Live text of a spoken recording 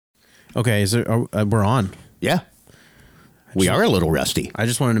Okay, we're on. Yeah. We are a little rusty. I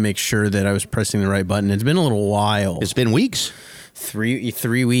just wanted to make sure that I was pressing the right button. It's been a little while. It's been weeks.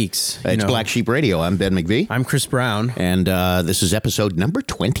 Three weeks. It's Black Sheep Radio. I'm Ben McVie. I'm Chris Brown. And this is episode number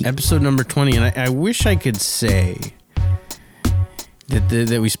 20. Episode number 20. And I wish I could say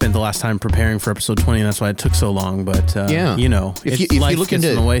that we spent the last time preparing for episode 20, and that's why it took so long. But, yeah. You know, if you look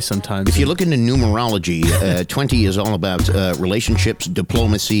into, in the way sometimes. If you look into numerology, 20 is all about relationships,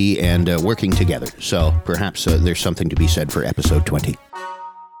 diplomacy, and working together. So perhaps there's something to be said for episode 20.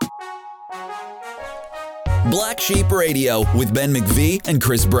 Black Sheep Radio with Ben McVie and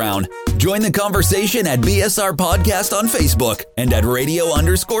Chris Brown. Join the conversation at BSR Podcast on Facebook and at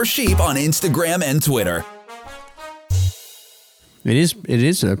radio_sheep on Instagram and Twitter. It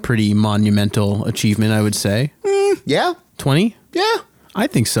is a pretty monumental achievement, I would say. Yeah. 20? Yeah. I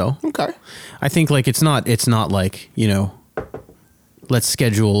think so. Okay. I think like it's not like, you know, let's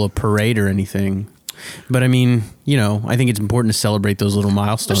schedule a parade or anything. But I mean, you know, I think it's important to celebrate those little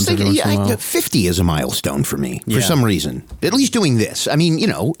milestones. I was thinking, 50 is a milestone for me for some reason. At least doing this. I mean, you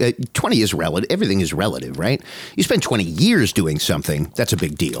know, 20 is relative. Everything is relative, right? You spend 20 years doing something, that's a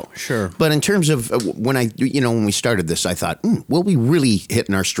big deal. Sure. But in terms of when we started this, I thought, we'll be really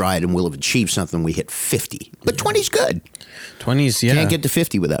hitting our stride and we'll have achieved something. We hit 50. But 20's good. 20's, yeah. Can't get to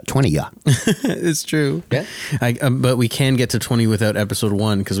 50 without 20, yeah. It's true. Yeah. But we can get to 20 without episode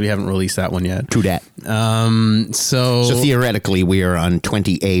 1 because we haven't released that one yet. True that. So theoretically, we are on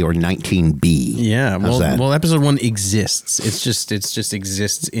 20A or 19B. Yeah. Well, episode 1 exists. It just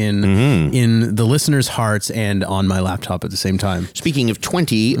exists in the listeners' hearts and on my laptop at the same time. Speaking of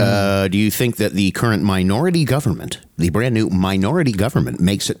 20, do you think that the current minority government, the brand new minority government,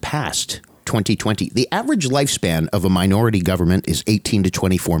 makes it past 2020? The average lifespan of a minority government is 18 to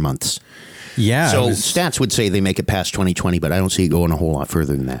 24 months. Yeah. So stats would say they make it past 2020, but I don't see it going a whole lot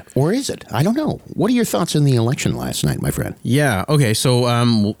further than that. Or is it? I don't know. What are your thoughts on the election last night, my friend? Yeah. Okay.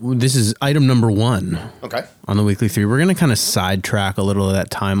 So this is item number 1. Okay. On the Weekly 3. We're going to kind of sidetrack a little of that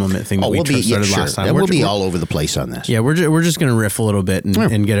time limit thing that we started last time. We'll be all over the place on this. Yeah, we're just going to riff a little bit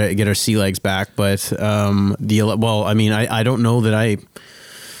and get our sea legs back. But I don't know that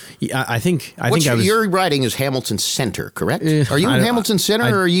I think your riding is Hamilton Center, correct? Are you in Hamilton Center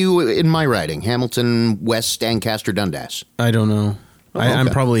or are you in my riding, Hamilton West, Ancaster, Dundas? I don't know. Okay. I'm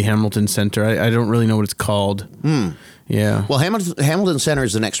probably Hamilton Center. I don't really know what it's called. Yeah. Well, Hamilton Center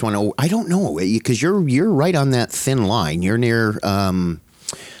is the next one. Oh, I don't know because you're right on that thin line. You're near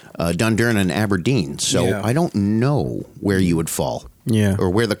Dundurn and Aberdeen, so I don't know where you would fall. Yeah, or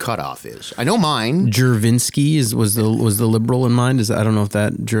where the cutoff is. I know mine. Juravinski was the liberal in mind. I don't know if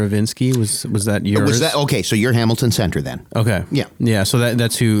that Juravinski was that yours. Was that okay? So you're Hamilton Center then. Okay. Yeah. So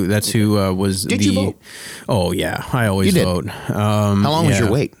that's who was. Did you vote? Oh yeah, I always vote. How long was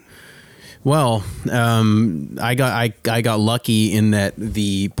your wait? Well, I got lucky in that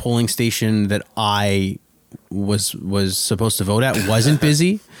the polling station that I was supposed to vote at wasn't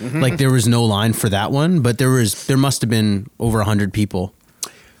busy. Like there was no line for that one, but there must have been over 100 people.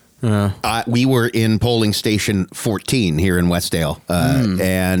 We were in polling station 14 here in Westdale,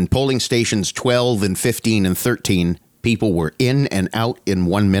 and polling stations 12 and 15 and 13, people were in and out in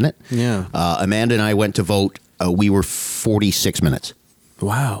 1 minute. Yeah. Amanda and I went to vote. We were 46 minutes.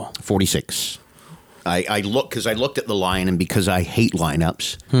 Wow. 46. I looked at the line, and because I hate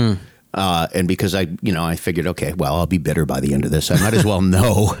lineups, and because I figured, okay, well, I'll be bitter by the end of this. I might as well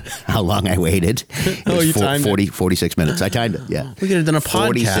know how long I waited. You timed 46 minutes. I timed it, yeah. We could have done a podcast.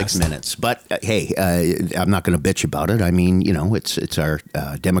 46 minutes. But, hey, I'm not going to bitch about it. I mean, you know, it's our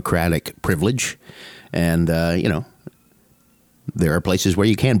democratic privilege. And, you know, there are places where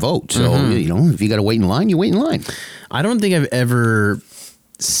you can't vote. So, you know, if you got to wait in line, you wait in line. I don't think I've ever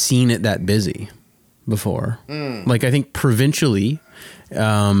seen it that busy before. Like, I think provincially,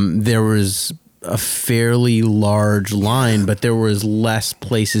 there was a fairly large line, but there was less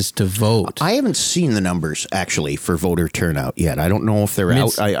places to vote. I haven't seen the numbers, actually, for voter turnout yet. I don't know if they're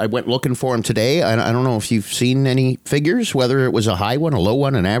out. I went looking for them today. I don't know if you've seen any figures, whether it was a high one, a low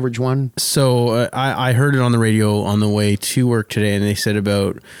one, an average one. So I heard it on the radio on the way to work today, and they said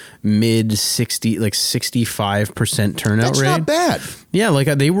about mid 60, like 65% turnout That's rate. not bad. Yeah, like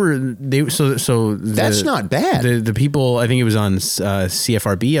that's not bad. The people, I think it was on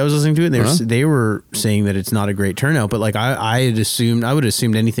CFRB, I was listening to it, and they were saying that it's not a great turnout, but like I would have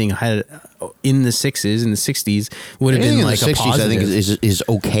assumed anything had in the 6s, in the 60s would have been like a 60s, positive. I think is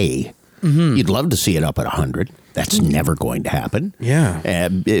okay. You'd love to see it up at 100. That's never going to happen. Yeah.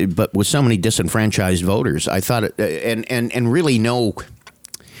 But with so many disenfranchised voters, I thought it, and really no,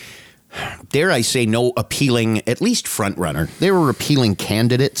 dare I say, no appealing, at least front runner. There were appealing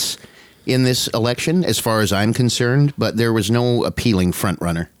candidates in this election, as far as I'm concerned, but there was no appealing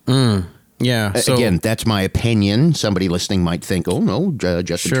frontrunner. Yeah. So, Again, that's my opinion. Somebody listening might think, oh, no,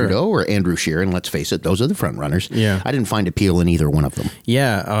 Justin Trudeau or Andrew Scheer. And let's face it, those are the front runners. Yeah. I didn't find appeal in either one of them.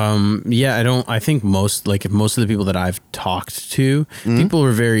 Yeah. I think most of the people that I've talked to, people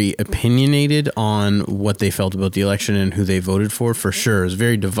were very opinionated on what they felt about the election and who they voted for sure. It was a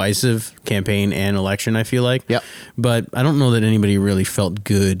very divisive campaign and election, I feel like. Yep. But I don't know that anybody really felt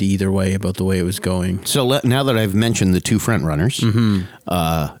good either way about the way it was going. So now that I've mentioned the two front runners,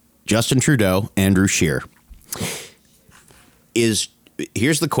 Justin Trudeau, Andrew Scheer, here's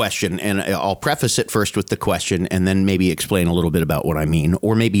the question, and I'll preface it first with the question and then maybe explain a little bit about what I mean,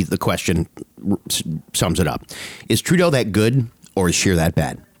 or maybe the question sums it up. Is Trudeau that good or is Scheer that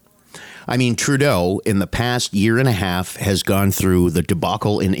bad? I mean, Trudeau, in the past year and a half, has gone through the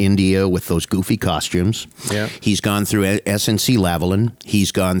debacle in India with those goofy costumes. Yeah. He's gone through SNC-Lavalin.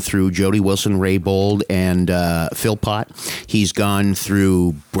 He's gone through Jody Wilson-Raybould and Philpott. He's gone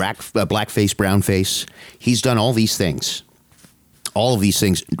through blackface, brownface. He's done all these things. All of these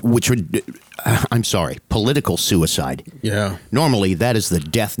things, which would, I'm sorry, political suicide. Yeah. Normally, that is the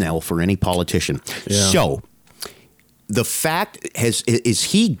death knell for any politician. Yeah. So, the fact is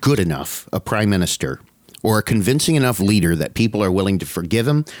he good enough a prime minister or a convincing enough leader that people are willing to forgive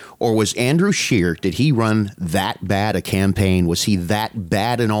him? Or was Andrew Scheer, did he run that bad a campaign? Was he that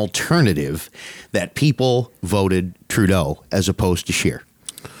bad an alternative that people voted Trudeau as opposed to Scheer?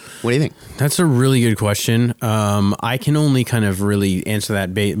 What do you think? That's a really good question. I can only kind of really answer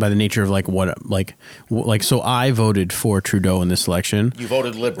that by the nature of so I voted for Trudeau in this election. You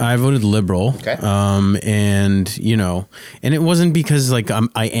voted Liberal. I voted Liberal. Okay. And it wasn't because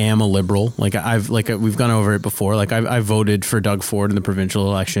I am a Liberal. We've gone over it before. I voted for Doug Ford in the provincial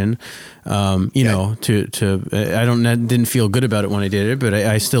election. Didn't feel good about it when I did it, but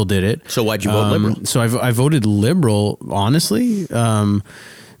I still did it. So why'd you vote Liberal? So I voted Liberal, honestly.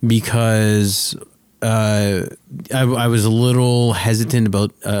 Because I was a little hesitant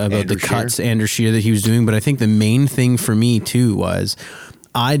about the cuts Andrew Scheer that he was doing, but I think the main thing for me too was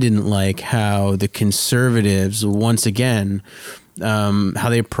I didn't like how the Conservatives once again how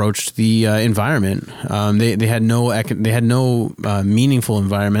they approached the environment. They had no meaningful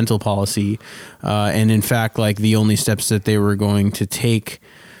environmental policy, and in fact, the only steps that they were going to take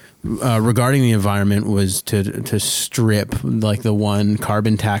regarding the environment was to strip the one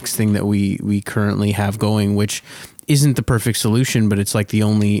carbon tax thing that we currently have going, which isn't the perfect solution, but it's the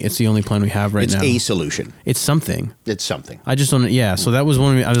only plan we have right now. It's a solution. It's something. I just don't. Yeah. So that was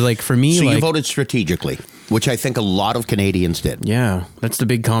one. I was for me. So you voted strategically, which I think a lot of Canadians did. Yeah, that's the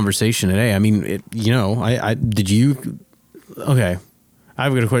big conversation today. I mean, did you? Okay,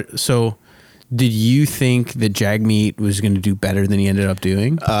 I've got a question. So, did you think that Jagmeet was going to do better than he ended up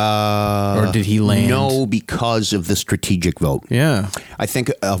doing? Or did he land? No, because of the strategic vote. Yeah. I think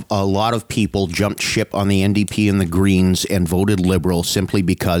a lot of people jumped ship on the NDP and the Greens and voted Liberal simply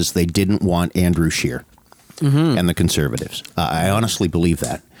because they didn't want Andrew Scheer and the Conservatives. I honestly believe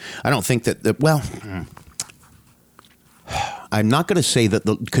that. I don't think I'm not going to say that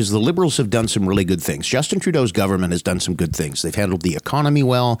because the Liberals have done some really good things. Justin Trudeau's government has done some good things. They've handled the economy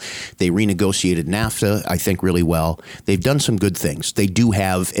well. They renegotiated NAFTA, I think, really well. They've done some good things. They do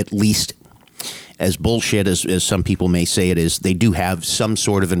have, at least as bullshit as some people may say it is, they do have some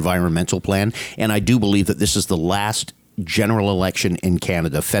sort of environmental plan. And I do believe that this is the last general election in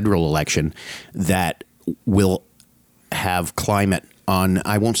Canada, federal election, that will have climate on,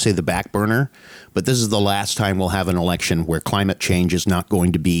 I won't say the back burner, but this is the last time we'll have an election where climate change is not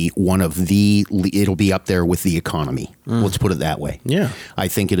going to be it'll be up there with the economy. Let's put it that way. Yeah. I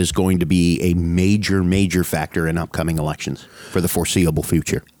think it is going to be a major, major factor in upcoming elections for the foreseeable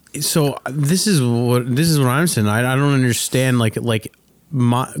future. So this is what I'm saying. I don't understand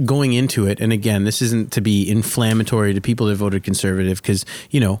going into it, and again, this isn't to be inflammatory to people that voted Conservative, because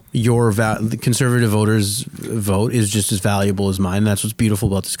the Conservative voters' vote is just as valuable as mine. That's what's beautiful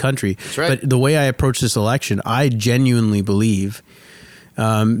about this country. That's right. But the way I approach this election, I genuinely believe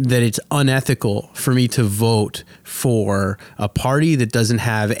that it's unethical for me to vote for a party that doesn't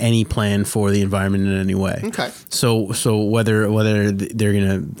have any plan for the environment in any way. Okay. So whether they're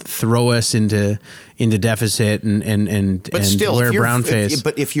going to throw us into deficit and still, wear brown face.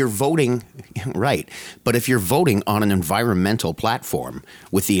 But if you're voting, right, but if you're voting on an environmental platform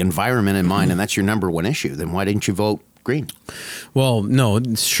with the environment in mind, and that's your number one issue, then why didn't you vote green. Well, no,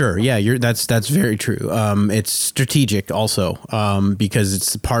 sure, yeah, that's very true. It's strategic also, because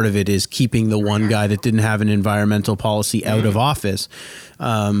it's part of it is keeping the one guy that didn't have an environmental policy out of office.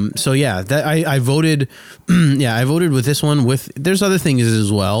 So yeah, that I voted. Yeah, I voted with this one. There's other things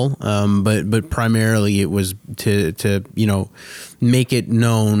as well, but primarily it was to make it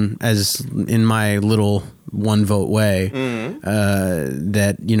known, as in my little one vote way,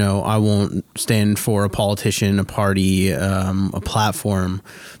 that I won't stand for a politician, a party, a platform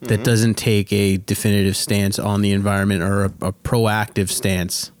that doesn't take a definitive stance on the environment, or a proactive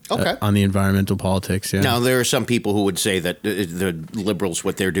stance on the environmental politics. Yeah. Now, there are some people who would say that the Liberals,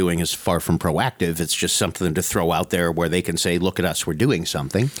 what they're doing is far from proactive. It's just something to throw out there where they can say, look at us, we're doing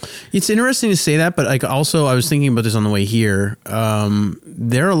something. It's interesting to say that, but like also I was thinking about this on the way here.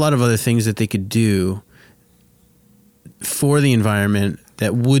 There are a lot of other things that they could do for the environment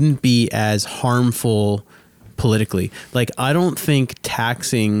that wouldn't be as harmful politically. Like, I don't think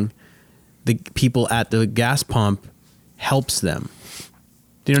taxing the people at the gas pump helps them.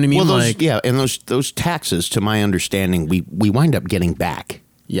 Do you know what I mean? Well, and those taxes, to my understanding, we wind up getting back.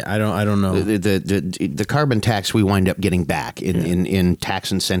 Yeah, I don't know. The carbon tax we wind up getting back in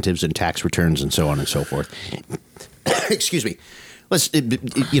tax incentives and tax returns and so on and so forth. Excuse me.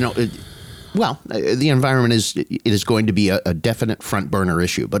 The environment is going to be a definite front burner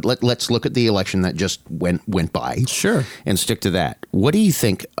issue. But let's look at the election that just went by. Sure. And stick to that. What do you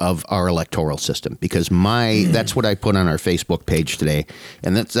think of our electoral system? Because that's what I put on our Facebook page today,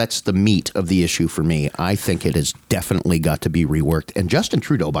 and that's the meat of the issue for me. I think it has definitely got to be reworked. And Justin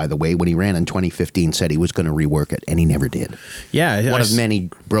Trudeau, by the way, when he ran in 2015, said he was going to rework it, and he never did. Yeah. One of many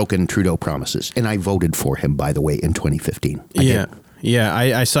broken Trudeau promises. And I voted for him, by the way, in 2015. I did. Yeah,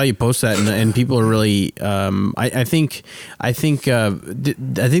 I saw you post that, and people are really. I think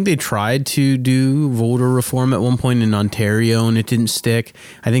they tried to do voter reform at one point in Ontario, and it didn't stick.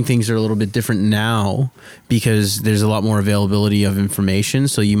 I think things are a little bit different now because there's a lot more availability of information,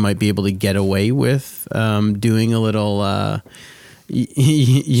 so you might be able to get away with doing a little.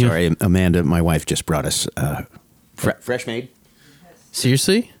 Sorry, Amanda, my wife just brought us fresh made.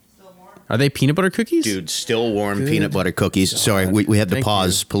 Seriously? Are they peanut butter cookies? Dude, still warm peanut butter cookies. Sorry, we had to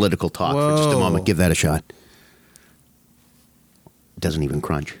pause political talk for just a moment. Give that a shot. Doesn't even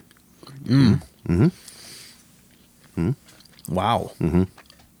crunch. Wow.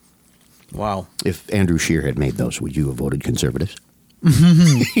 Wow. If Andrew Scheer had made those, would you have voted Conservatives?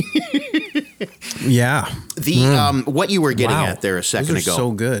 Yeah. What you were getting at there a second ago.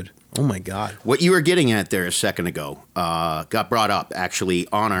 So good. Oh my God. What you were getting at there a second ago got brought up actually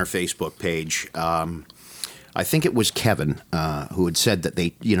on our Facebook page. I think it was Kevin who had said that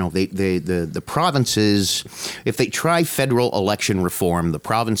the provinces, if they try federal election reform, the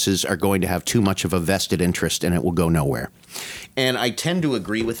provinces are going to have too much of a vested interest and it will go nowhere. And I tend to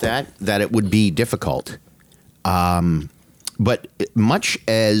agree with that it would be difficult. But much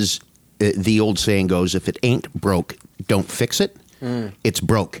as the old saying goes, if it ain't broke, don't fix it. It's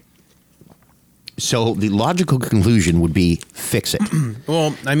broke. So the logical conclusion would be fix it.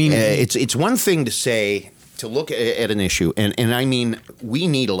 Well, I mean, it's one thing to look at an issue, and I mean, we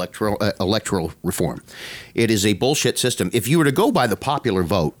need electoral reform. It is a bullshit system. If you were to go by the popular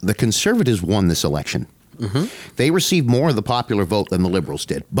vote, the Conservatives won this election. They received more of the popular vote than the Liberals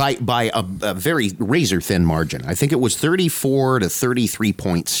did by a very razor-thin margin. I think it was 34 to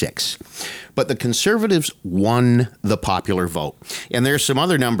 33.6. But the Conservatives won the popular vote. And there's some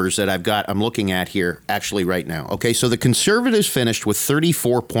other numbers that I'm looking at here actually right now. Okay, so the Conservatives finished with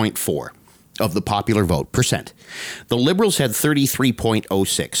 34.4 of the popular vote percent. The Liberals had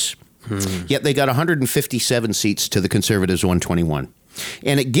 33.06. Yet they got 157 seats to the Conservatives 121.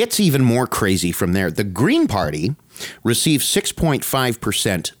 And it gets even more crazy from there. The Green Party received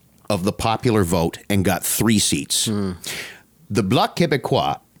 6.5% of the popular vote and got 3 seats. The Bloc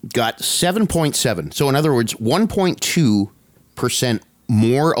Québécois got 7.7. So in other words, 1.2%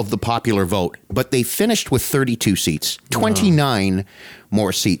 more of the popular vote, but they finished with 32 seats, 29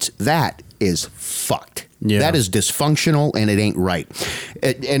 more seats. That is fucked. Yeah. That is dysfunctional, and it ain't right.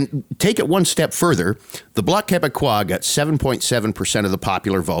 And take it one step further, the Bloc Québécois got 7.7% of the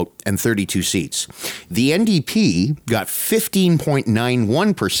popular vote and 32 seats. The NDP got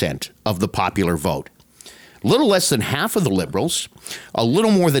 15.91% of the popular vote. A little less than half of the Liberals, a little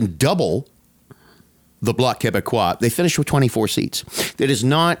more than double the Bloc Québécois. They finished with 24 seats. That is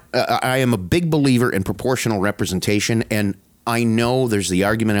not, I am a big believer in proportional representation, and I know there's the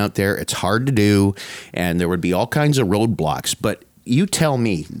argument out there, it's hard to do, and there would be all kinds of roadblocks, but you tell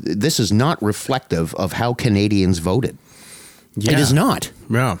me, this is not reflective of how Canadians voted. Yeah. It is not.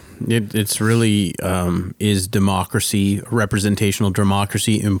 Yeah, it's really is democracy, representational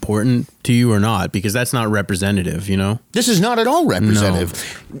democracy, important to you or not? Because that's not representative, you know. This is not at all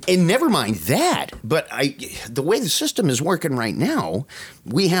representative. And never mind that, but the way the system is working right now,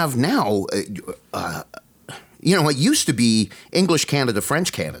 we have now, it used to be English Canada,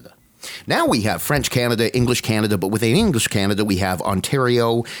 French Canada. Now we have French Canada, English Canada, but within English Canada, we have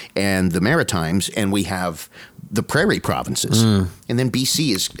Ontario and the Maritimes, and we have the Prairie provinces. And then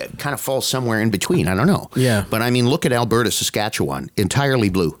BC is kind of falls somewhere in between. I don't know. Yeah. But I mean, look at Alberta, Saskatchewan, entirely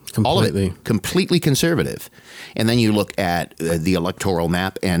blue. Completely. All of it, completely conservative. And then you look at the electoral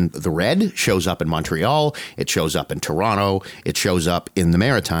map, and the red shows up in Montreal. It shows up in Toronto. It shows up in the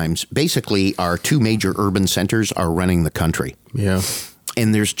Maritimes. Basically, our two major urban centers are running the country. Yeah.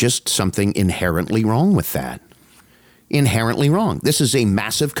 And there's just something inherently wrong with that. Inherently wrong. This is a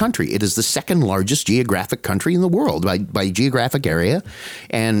massive country. It is the second largest geographic country in the world by geographic area.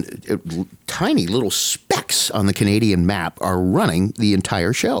 And tiny little specks on the Canadian map are running the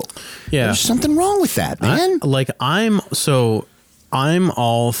entire show. Yeah. There's something wrong with that, man. I'm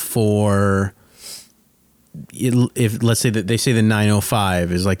all for... If let's say that they say the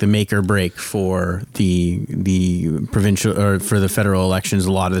 905 is like the make or break for the provincial or for the federal elections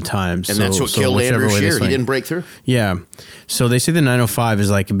a lot of the times, and that's what killed Andrew Scheer. He didn't break through. Yeah, so they say the 905 is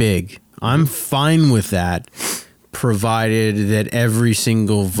like big. I'm fine with that, provided that every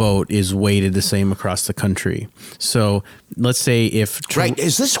single vote is weighted the same across the country. So let's say right,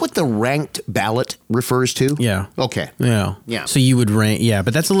 is this what the ranked ballot refers to? Yeah. Okay. Yeah. So you would rank,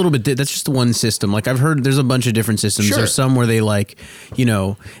 but that's a little bit, that's just one system. Like I've heard there's a bunch of different systems. Sure. There's some where they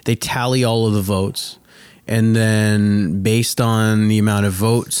they tally all of the votes. And then based on the amount of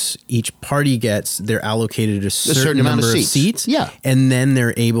votes each party gets, they're allocated a certain number of seats. Yeah. And then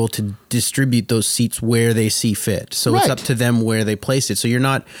they're able to distribute those seats where they see fit. So it's up to them where they place it. So you're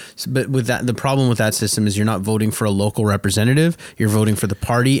not, but with that, the problem with that system is you're not voting for a local representative. You're voting for the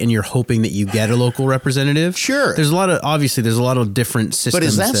party and you're hoping that you get a local representative. Sure. There's a lot of different systems. But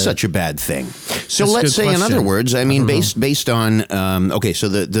is that such a bad thing? So let's say, in other words, I mean, based on, so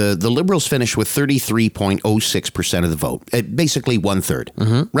the Liberals finished with 33.06% of the vote, basically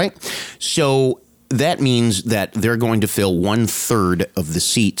 1/3, right? So that means that they're going to fill 1/3 of the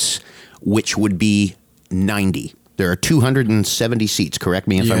seats, which would be 90. There are 270 seats. Correct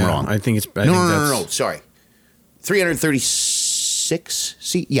me if I'm wrong. I think it's no. Sorry, 336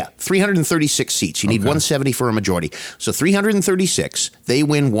 seats. Yeah, 336 seats. You need 170 for a majority. So 336. They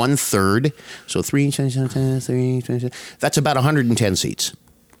win 1/3. So 3. That's about 110 seats.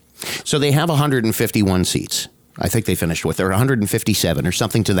 So they have 151 seats. I think they finished with, or 157 or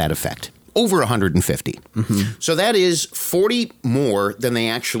something to that effect. Over 150. So that is 40 more than they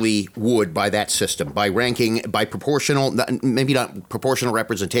actually would by that system, by ranking, by proportional, maybe not proportional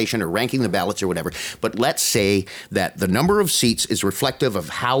representation or ranking the ballots or whatever. But let's say that the number of seats is reflective of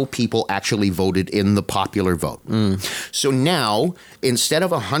how people actually voted in the popular vote. So now, instead of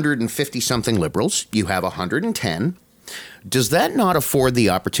 150-something Liberals, you have 110. Does that not afford the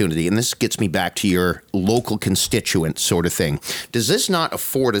opportunity, and this gets me back to your local constituent sort of thing, does this not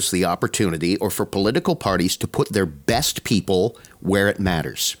afford us the opportunity or for political parties to put their best people where it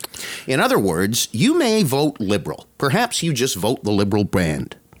matters? In other words, you may vote Liberal. Perhaps you just vote the Liberal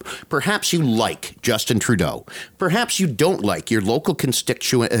brand. Perhaps you like Justin Trudeau. Perhaps you don't like your local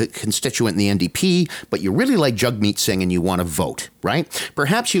constituent in the NDP, but you really like Jagmeet Singh and you want to vote, right?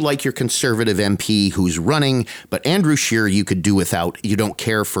 Perhaps you like your Conservative MP who's running, but Andrew Scheer you could do without. You don't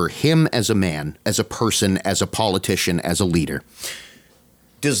care for him as a man, as a person, as a politician, as a leader.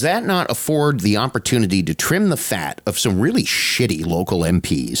 Does that not afford the opportunity to trim the fat of some really shitty local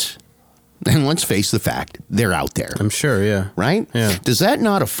MPs? And let's face the fact, they're out there. I'm sure, yeah. Right? Yeah. Does that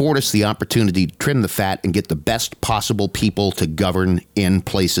not afford us the opportunity to trim the fat and get the best possible people to govern in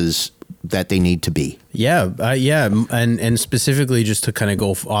places that they need to be? Yeah. And specifically just to kind of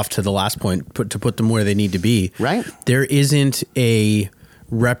go off to the last point, to put them where they need to be. Right. There isn't a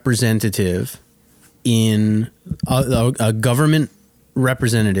representative in a government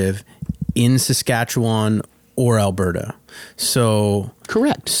representative in Saskatchewan or Alberta. So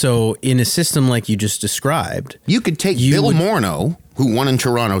correct. So in a system like you just described, you could take Bill Morneau, who won in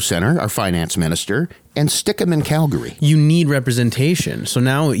Toronto Centre, our finance minister, and stick him in Calgary. You need representation. So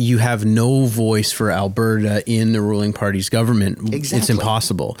now you have no voice for Alberta in the ruling party's government. Exactly. It's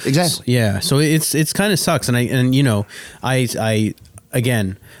impossible. Exactly. Yeah. So it's kind of sucks. And I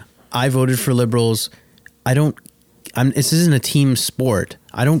voted for Liberals. this isn't a team sport.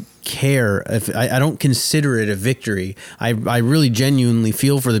 I don't care if I don't consider it a victory. I really genuinely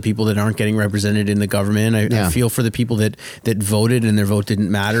feel for the people that aren't getting represented in the government. I feel for the people that voted and their vote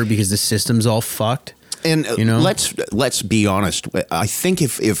didn't matter because the system's all fucked. And let's be honest. I think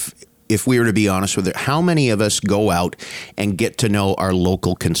if we were to be honest with it, how many of us go out and get to know our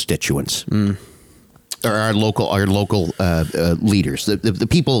local constituents? Or our local leaders, the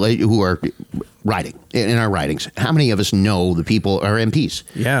people who are riding in our ridings. How many of us know the people, our MPs,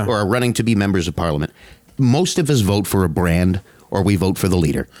 or are running to be members of parliament? Most of us vote for a brand, or we vote for the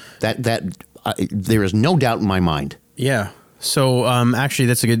leader. That there is no doubt in my mind. Yeah. So actually,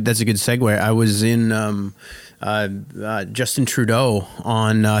 that's a good segue. I was in Justin Trudeau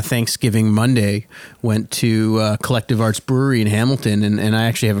on Thanksgiving Monday, went to Collective Arts Brewery in Hamilton, and I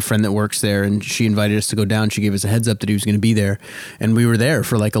actually have a friend that works there, and she invited us to go down. She gave us a heads up that he was going to be there, and we were there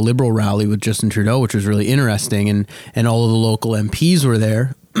for like a Liberal rally with Justin Trudeau, which was really interesting, and all of the local MPs were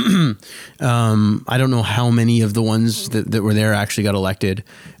there. I don't know how many of the ones that were there actually got elected,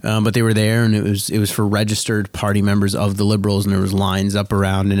 but they were there, and it was for registered party members of the Liberals, and there was lines up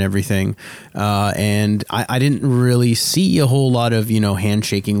around and everything. And I didn't really see a whole lot of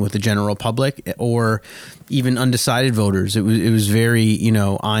handshaking with the general public or even undecided voters. It was very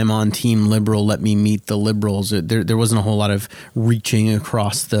I'm on Team Liberal. Let me meet the Liberals. There wasn't a whole lot of reaching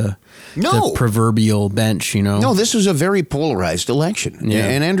across the proverbial bench. No, this was a very polarized election. Yeah.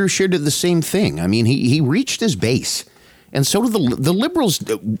 And Andrew Scheer did the same thing. I mean, he reached his base. And so did the Liberals.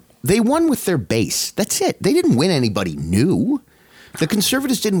 They won with their base. That's it. They didn't win anybody new. The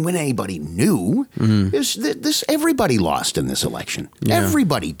Conservatives didn't win anybody new. Mm-hmm. Everybody lost in this election. Yeah.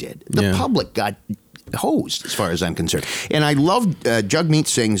 Everybody did. The public got hosed, as far as I'm concerned. And I loved Jagmeet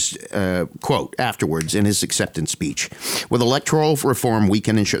Singh's quote afterwards in his acceptance speech. With electoral reform, we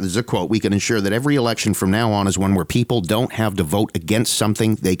can ensure, this is a quote, we can ensure that every election from now on is one where people don't have to vote against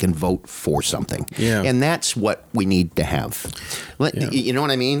something, they can vote for something. Yeah. And that's what we need to have. You know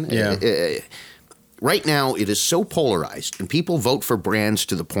what I mean? Yeah. Right now, it is so polarized, and people vote for brands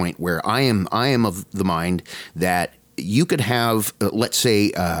to the point where I am of the mind that you could have, let's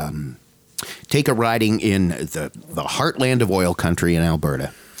say, take a riding in the heartland of oil country in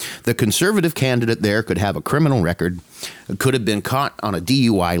Alberta. The Conservative candidate there could have a criminal record, could have been caught on a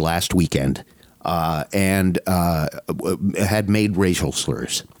DUI last weekend, and had made racial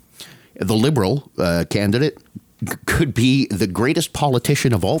slurs. The Liberal candidate could be the greatest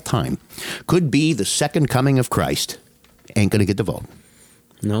politician of all time, could be the second coming of Christ, ain't going to get the vote.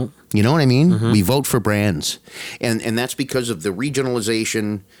 No. You know what I mean? Mm-hmm. We vote for brands. And that's because of the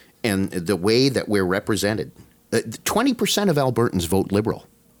regionalization and the way that we're represented. 20% of Albertans vote Liberal.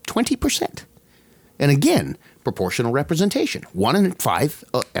 20%. And again, proportional representation. 1 in 5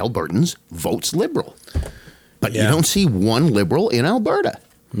 Albertans votes Liberal. But you don't see one Liberal in Alberta.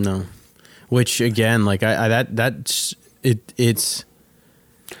 No. Which again, like it's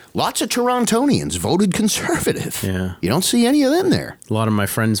lots of Torontonians voted Conservative. Yeah. You don't see any of them there. A lot of my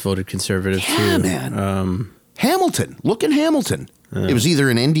friends voted Conservative too. Yeah, man. Hamilton. Look in Hamilton. It was either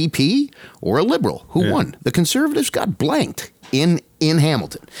an NDP or a Liberal who won. The Conservatives got blanked in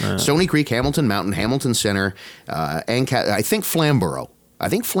Hamilton. Stony Creek, Hamilton Mountain, Hamilton Center, and I think Flamborough. I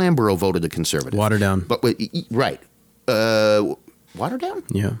think Flamborough voted a Conservative. Waterdown. But right. Waterdown?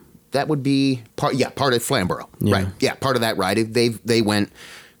 Yeah. That would be part of Flamborough. Yeah. Right. Yeah, part of that ride. They went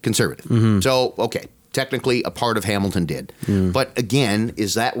Conservative. Mm-hmm. So, okay. Technically, a part of Hamilton did. Mm. But again,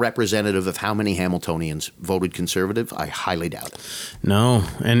 is that representative of how many Hamiltonians voted Conservative? I highly doubt it. No.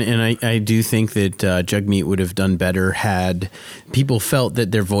 And I do think that Jagmeet would have done better had people felt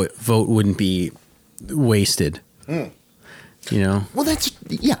that their vote wouldn't be wasted. Mm. Well,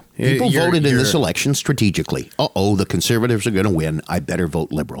 people voted in this election strategically. The Conservatives are going to win. I better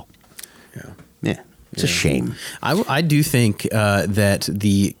vote Liberal. Yeah. It's a shame. I do think that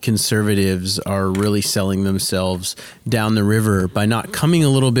the Conservatives are really selling themselves down the river by not coming a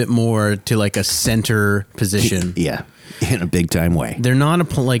little bit more to like a center position. Yeah, in a big time way. They're not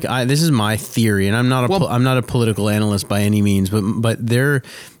this is my theory, and I'm not a political analyst by any means, but they're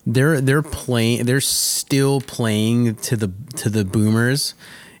still playing to the boomers.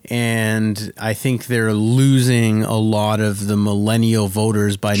 And I think they're losing a lot of the millennial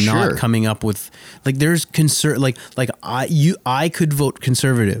voters by not coming up with there's I could vote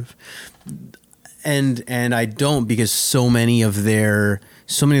Conservative, and I don't because so many of their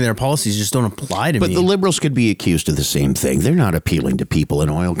policies just don't apply to me. But the Liberals could be accused of the same thing. They're not appealing to people in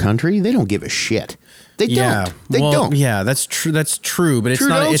oil country. They don't give a shit. They don't. They don't. Yeah, that's true. That's true. But it's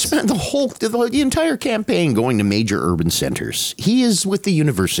Trudeau not. It's spent the entire campaign going to major urban centers. He is with the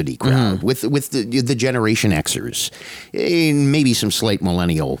university crowd, with the Generation Xers, and maybe some slight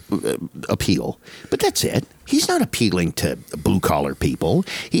millennial appeal. But that's it. He's not appealing to blue collar people.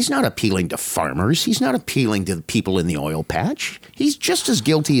 He's not appealing to farmers. He's not appealing to the people in the oil patch. He's just as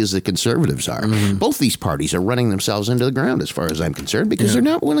guilty as the Conservatives are. Both these parties are running themselves into the ground, as far as I'm concerned, because they're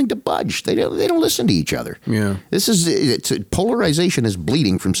not willing to budge. They don't listen to each other. Yeah. Polarization is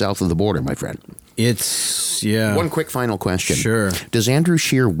bleeding from south of the border, my friend. One quick final question. Sure. Does Andrew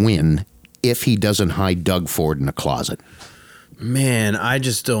Scheer win if he doesn't hide Doug Ford in a closet? Man, I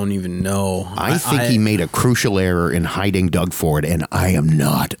just don't even know. I think he made a crucial error in hiding Doug Ford, and I am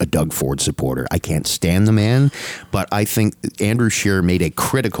not a Doug Ford supporter. I can't stand the man, but I think Andrew Scheer made a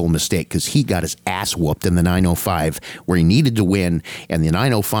critical mistake because he got his ass whooped in the 905 where he needed to win, and the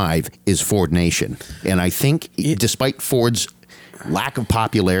 905 is Ford Nation. And I think despite Ford's lack of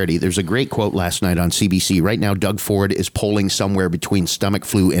popularity, there's a great quote last night on CBC. Right now, Doug Ford is polling somewhere between stomach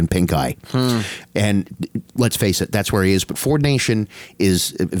flu and pink eye. And let's face it, that's where he is. But Ford Nation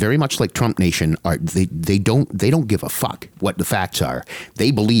is very much like Trump Nation. They don't give a fuck what the facts are. They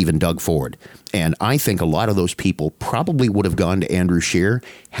believe in Doug Ford. And I think a lot of those people probably would have gone to Andrew Scheer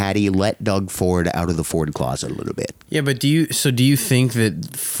had he let Doug Ford out of the Ford closet a little bit. Yeah, but do you think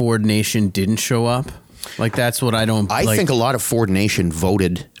that Ford Nation didn't show up? Like, that's what I don't... I think a lot of Ford Nation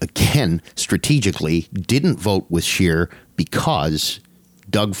voted, again, strategically, didn't vote with Scheer because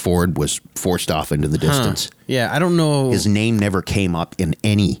Doug Ford was forced off into the distance. Yeah, I don't know. His name never came up in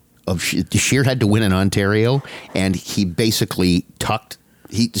any of... Scheer had to win in Ontario, and he basically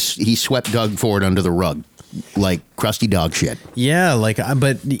he swept Doug Ford under the rug like crusty dog shit. Yeah,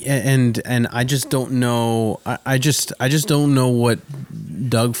 and I just don't know. I just don't know what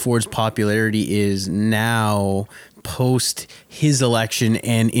Doug Ford's popularity is now post his election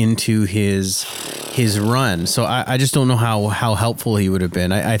and into his run. So I just don't know how helpful he would have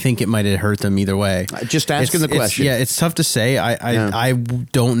been. I think it might have hurt them either way. Just asking the question. It's tough to say. I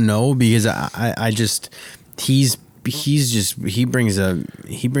don't know because he brings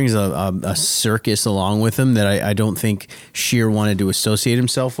a circus along with him that I don't think Scheer wanted to associate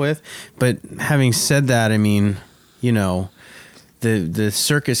himself with. But having said that, I mean, the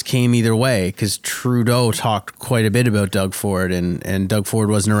circus came either way because Trudeau talked quite a bit about Doug Ford and Doug Ford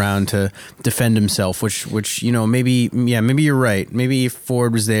wasn't around to defend himself, which maybe you're right. Maybe if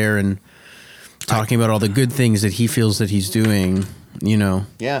Ford was there and talking about all the good things that he feels that he's doing.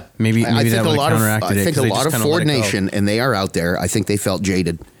 Yeah. Maybe I that think would have counteracted it. I think a lot of Ford Nation, and they are out there, I think they felt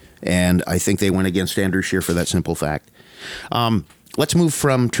jaded, and I think they went against Andrew Scheer for that simple fact. Let's move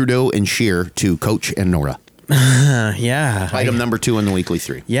from Trudeau and Scheer to Coach and Nora. Yeah. Item number 2 in the weekly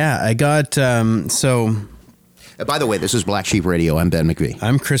 3. Yeah, I got, so... By the way, this is Black Sheep Radio. I'm Ben McVie.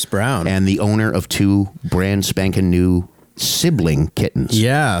 I'm Chris Brown. And the owner of 2 brand spanking new sibling kittens.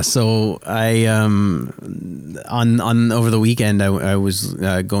 Yeah, so I on over the weekend I was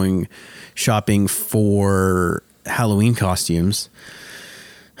going shopping for Halloween costumes,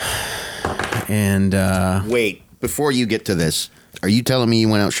 and wait, before you get to this, are you telling me you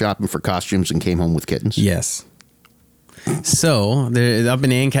went out shopping for costumes and came home with kittens? Yes. So up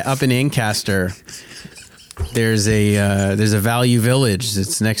in Ancaster, there's a Value Village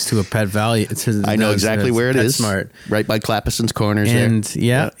that's next to a Pet Value. I know exactly where it is. PetSmart, right by Clapperson's Corners. And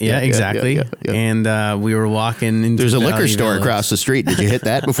there. Yeah, exactly. Yeah. And we were walking into there's a liquor Value store Village. Across the street. Did you hit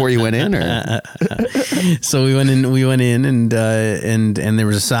that before you went in? Or? So we went in, and there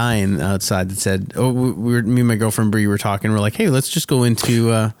was a sign outside that said, me and my girlfriend Bree were talking. We're like, hey, let's just go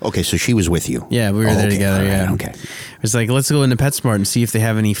into. Okay, so she was with you. Yeah, we were there together. Right, yeah. Okay. It's like, let's go into PetSmart and see if they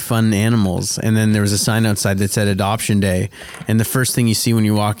have any fun animals. And then there was a sign outside that said Adoption Day. And the first thing you see when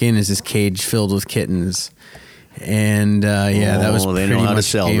you walk in is this cage filled with kittens. And that was they pretty know how to much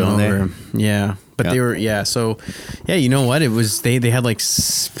sell, game don't they? over. Yeah. But they were, so, you know what? It was, they had like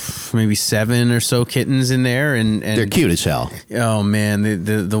maybe 7 or so kittens in there. And they're cute as hell. Oh man,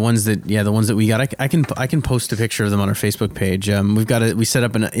 the ones that we got, I can post a picture of them on our Facebook page. We set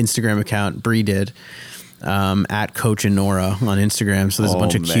up an Instagram account, Bree did, at Coach and Nora on Instagram. So there's a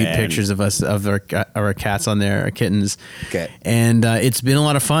bunch of cute pictures of us, of our cats on there, our kittens. Okay. And it's been a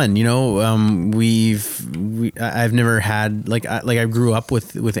lot of fun. I've never had I grew up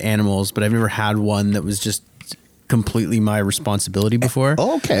with animals, but I've never had one that was just completely my responsibility before.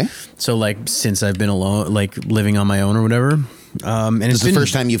 Oh, okay. So since I've been alone, living on my own or whatever. And This is the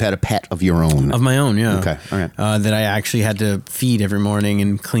first time you've had a pet of your own. of my own, yeah. Okay, all right. That I actually had to feed every morning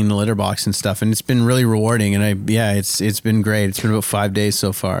and clean the litter box and stuff, and it's been really rewarding. And it's been great. It's been about 5 days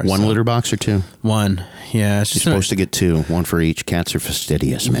so far. One litter box or two? One, yeah. It's You're supposed to get two, one for each. Cats are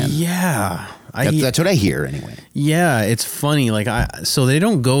fastidious, man. Yeah. That's what I hear anyway. Yeah, it's funny. Like so they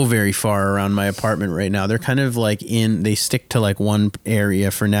don't go very far around my apartment right now. They're kind of like they stick to like one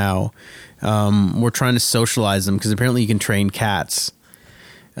area for now. We're trying to socialize them because apparently you can train cats.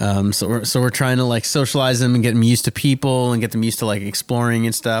 So we're trying to like socialize them and get them used to people and get them used to like exploring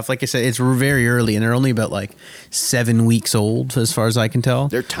and stuff. Like I said, it's very early and they're only about like 7 weeks old as far as I can tell.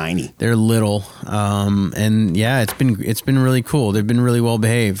 They're tiny. They're little. And yeah, it's been really cool. They've been really well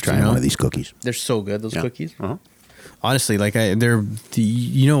behaved. Trying one of these cookies. They're so good. Those cookies. Uh-huh. Honestly, like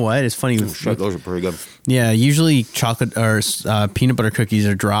you know what? It's funny. Those are pretty good. Yeah, usually chocolate or peanut butter cookies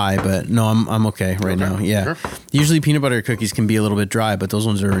are dry, but no, I'm okay right now. Yeah, Sure. Usually peanut butter cookies can be a little bit dry, but those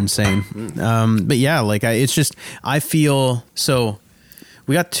ones are insane. But yeah, like I feel so.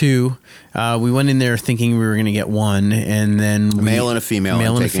 We got two. We went in there thinking we were going to get one, and then Male and a female.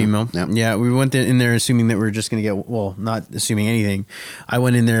 Male and a female. Yep. Yeah, we went in there assuming that we were just going to get. Well, not assuming anything. I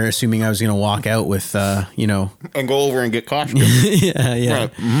went in there assuming I was going to walk out with, And go over and get costume. yeah.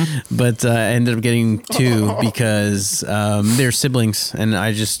 Right. Mm-hmm. But I ended up getting two because they're siblings, and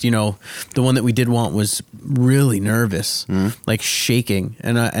I just, the one that we did want was really nervous, like shaking,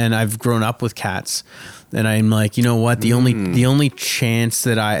 and I've grown up with cats. And I'm like, you know what? The only chance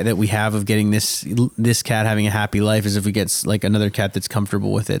that we have of getting this cat having a happy life is if we get like another cat that's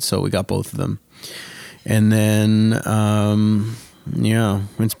comfortable with it. So we got both of them, and then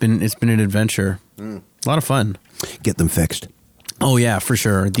it's been an adventure, a lot of fun. Get them fixed. Oh yeah, for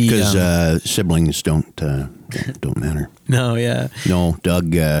sure. Because siblings don't matter. No, yeah. No,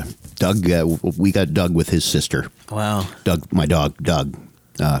 Doug. We got Doug with his sister. Wow. Doug, my dog, Doug.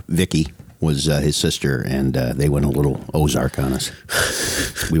 Vicky was his sister, and they went a little Ozark on us.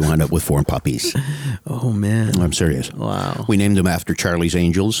 We wound up with 4 puppies. Oh, man. I'm serious. Wow. We named them after Charlie's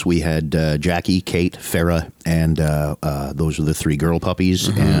Angels. We had Jackie, Kate, Farrah, and those are the 3 girl puppies,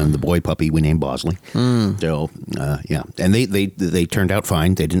 and the boy puppy we named Bosley. So, yeah. And they turned out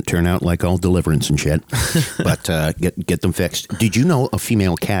fine. They didn't turn out like all Deliverance and shit, but get them fixed. Did you know a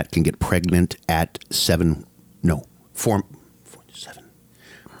female cat can get pregnant at 7? No, 4.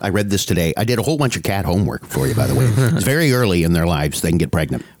 I read this today. I did a whole bunch of cat homework for you, by the way. It's very early in their lives they can get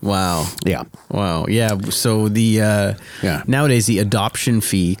pregnant. Wow. Yeah. Wow. Yeah. So nowadays the adoption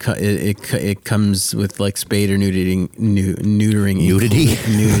fee it comes with like spade or neutering. Nudity.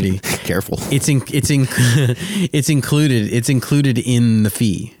 Nudity. Careful. It's included in the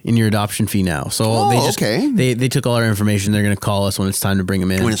fee, in your adoption fee now. So they took all our information. They're going to call us when it's time to bring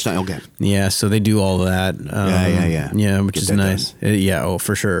them in. When it's time, okay. Yeah. So they do all that. Yeah. Which is nice. Yeah. Oh,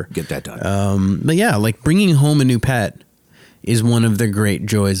 for sure. Get that done. But yeah, like bringing home a new pet is one of the great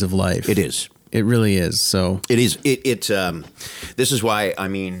joys of life. It is. It really is. So it is. This is why, I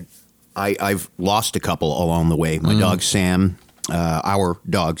mean, I've lost a couple along the way. My dog, Sam, our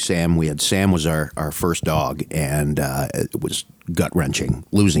dog, Sam, Sam was our first dog, and it was gut-wrenching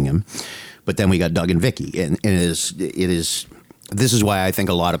losing him. But then we got Doug and Vicky, and this is why I think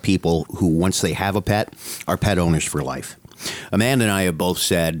a lot of people who, once they have a pet, are pet owners for life. Amanda and I have both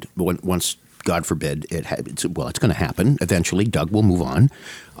said, once, God forbid, it's going to happen. Eventually, Doug will move on.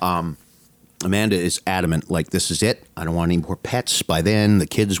 Amanda is adamant, like, this is it. I don't want any more pets. By then, the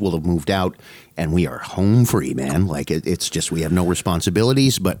kids will have moved out, and we are home free, man. Like, it's just, we have no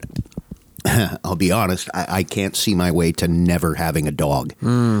responsibilities, but I'll be honest, I can't see my way to never having a dog.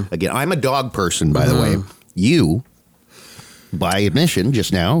 Again, I'm a dog person, by the way. You, by admission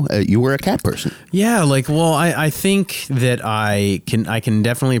just now, you were a cat person. Yeah, I think that I can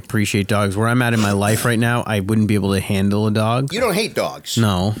definitely appreciate dogs. Where I'm at in my life right now, I wouldn't be able to handle a dog. You don't hate dogs?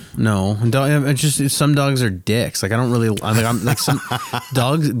 No. Some dogs are dicks. Like, I don't really, I'm like some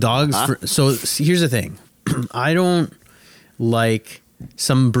dogs. So here's the thing. I don't like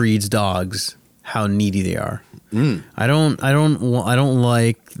some breeds dogs, how needy they are. I don't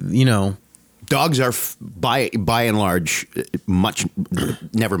like, Dogs are, by and large, much.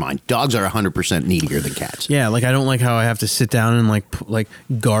 Never mind. Dogs are 100% needier than cats. Yeah, like I don't like how I have to sit down and like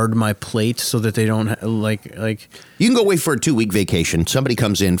guard my plate so that they don't like. You can go away for a 2-week vacation. Somebody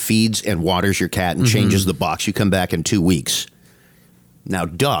comes in, feeds and waters your cat, and changes the box. You come back in 2 weeks. Now,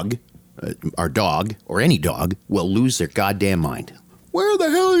 Doug, our dog, or any dog, will lose their goddamn mind. Where the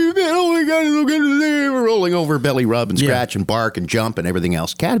hell have you been? Oh my God, look at there, rolling over, belly rub and scratch and bark and jump and everything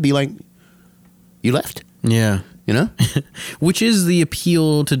else. Cat would be like, you left? Yeah. You know? Which is the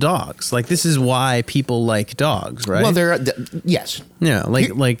appeal to dogs. Like, this is why people like dogs, right? Well, yes. Yeah,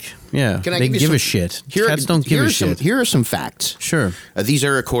 yeah. Can I they give you give some- a shit. Here- Cats don't give a shit. Here are some facts. Sure. These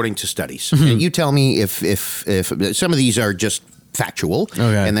are according to studies. And you tell me if some of these are just factual,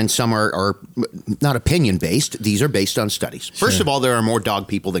 Okay. and then some are not opinion based. These are based on studies. First of all, there are more dog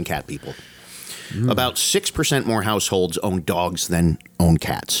people than cat people. About 6% more households own dogs than own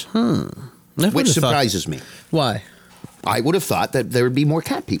cats, which surprises me. Why? I would have thought that there would be more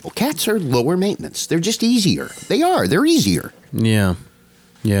cat people. Cats are lower maintenance. They're just easier. They are. They're easier. Yeah.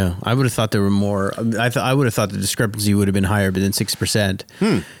 Yeah. I would have thought there were more. I would have thought the discrepancy would have been higher than 6%.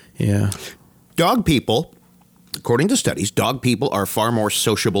 Yeah. Dog people, according to studies, dog people are far more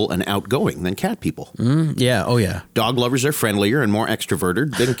sociable and outgoing than cat people. Yeah. Oh, yeah. Dog lovers are friendlier and more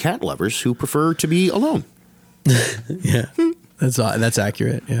extroverted than cat lovers who prefer to be alone. Yeah. That's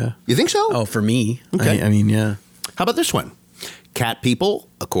accurate. Yeah. You think so? Oh, for me. Okay. I mean, yeah. How about this one? Cat people,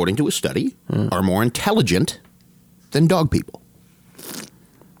 according to a study, are more intelligent than dog people.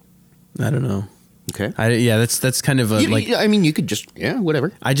 I don't know. Okay. That's kind of a I mean, you could just,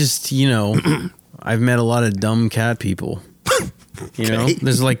 whatever. I just, I've met a lot of dumb cat people. You know,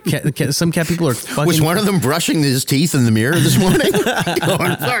 there's like some cat people are fucking. Was one of them brushing his teeth in the mirror this morning?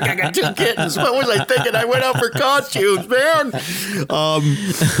 Going, fuck, I got 2 kittens. What was I thinking? I went out for costumes, man.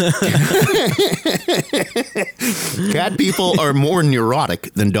 Cat people are more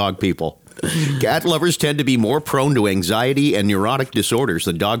neurotic than dog people. Cat lovers tend to be more prone to anxiety and neurotic disorders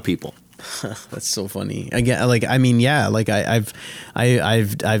than dog people. That's so funny. Again, I've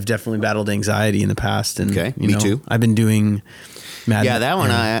definitely battled anxiety in the past, and me too. I've been doing. That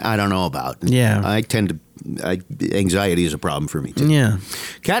one I don't know about. Yeah, anxiety is a problem for me too. Yeah,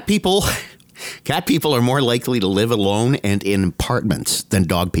 cat people are more likely to live alone and in apartments than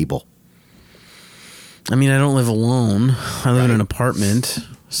dog people. I mean, I don't live alone. I live in an apartment.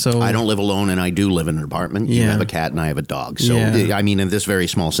 So I don't live alone, and I do live in an apartment. You have a cat, and I have a dog. So, I mean, in this very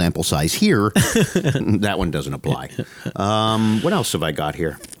small sample size here, that one doesn't apply. What else have I got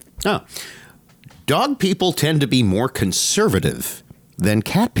here? Oh, dog people tend to be more conservative than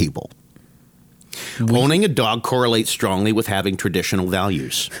cat people. Owning a dog correlates strongly with having traditional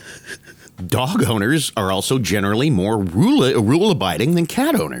values. Dog owners are also generally more rule-abiding than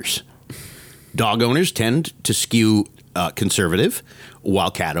cat owners. Dog owners tend to skew conservative,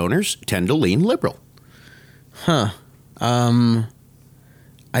 while cat owners tend to lean liberal. I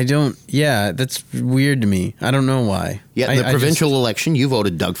don't. Yeah, that's weird to me. I don't know why. Yeah, the provincial election, you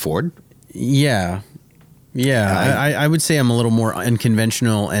voted Doug Ford. Yeah. I would say I'm a little more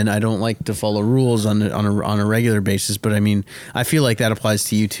unconventional, and I don't like to follow rules on a regular basis. But I mean, I feel like that applies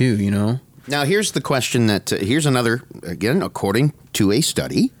to you too. You know. Now here's the question here's another, again, according to a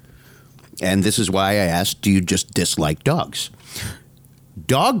study, and this is why I asked, do you just dislike dogs?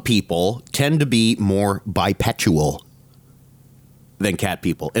 Dog people tend to be more bipedal than cat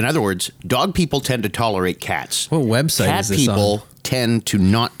people. In other words, dog people tend to tolerate cats. What website is this on? Cat people tend to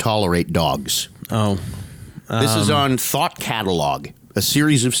not tolerate dogs. Oh. This is on Thought Catalog, a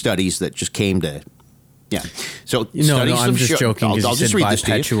series of studies that just came to... Yeah. So I'm just joking because you said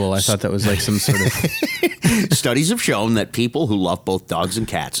bipedal. I thought that was like some sort of... Studies have shown that people who love both dogs and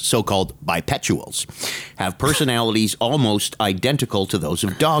cats, so-called bipedals, have personalities almost identical to those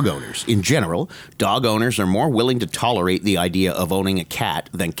of dog owners. In general, dog owners are more willing to tolerate the idea of owning a cat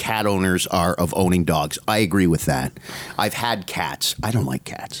than cat owners are of owning dogs. I agree with that. I've had cats. I don't like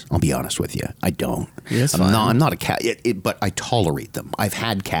cats. I'll be honest with you. I don't. Yeah, I'm not a cat, but I tolerate them. I've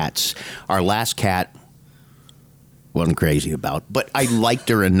had cats. Our last cat... wasn't crazy about, but I liked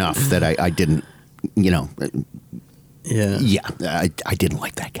her enough that I didn't, I didn't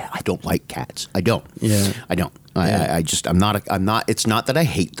like that cat. I don't like cats. I don't. Yeah. I don't. I'm not, it's not that I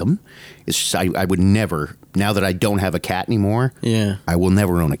hate them. It's just, I would never, now that I don't have a cat anymore, I will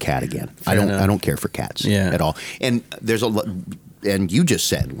never own a cat again. I don't care for cats at all. And there's and you just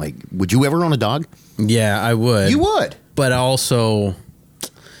said, like, would you ever own a dog? Yeah, I would. You would. But also...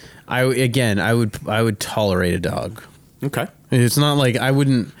 I would tolerate a dog. Okay. It's not like I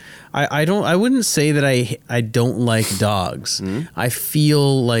wouldn't say that I don't like dogs. Mm-hmm. I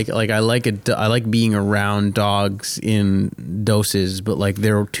feel like I like being around dogs in doses, but like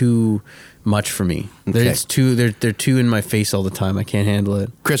they're too much for me. Okay. They're too in my face all the time. I can't handle it.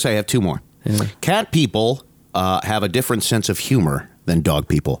 Chris, I have 2 more. Yeah. Cat people have a different sense of humor than dog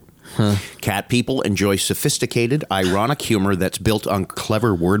people. Huh. Cat people enjoy sophisticated, ironic humor that's built on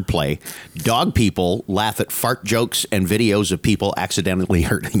clever wordplay. Dog people laugh at fart jokes and videos of people accidentally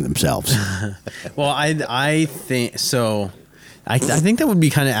hurting themselves. Well, I think so. I think that would be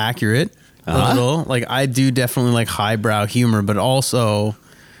kind of accurate. a little. Like I do definitely like highbrow humor, but also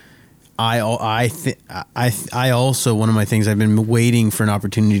I also, one of my things, I've been waiting for an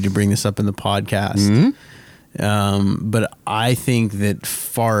opportunity to bring this up in the podcast. But I think that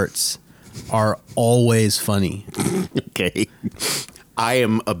farts are always funny. Okay. I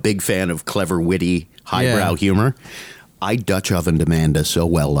am a big fan of clever, witty, highbrow humor. I Dutch ovened Amanda so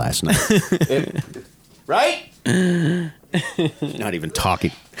well last night. Right? Not even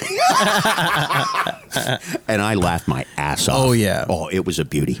talking. And I laughed my ass off. Oh, yeah. Oh, it was a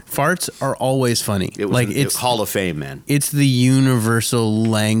beauty. Farts are always funny. It was like it's Hall of Fame, man. It's the universal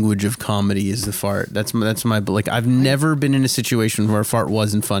language of comedy is the fart. That's my like. I've never been in a situation where a fart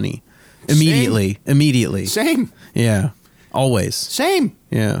wasn't funny. Immediately. Same. Yeah. Always. Same.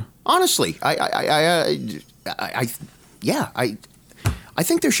 Yeah. Honestly, I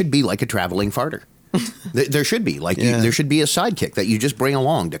think there should be like a traveling farter. There should be there should be a sidekick that you just bring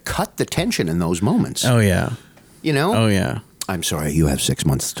along to cut the tension in those moments. Oh yeah. You know? Oh yeah. I'm sorry, you have 6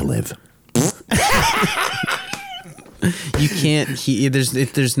 months to live. You can't.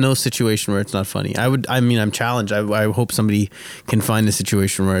 There's no situation where it's not funny. I'm challenged. I hope somebody can find a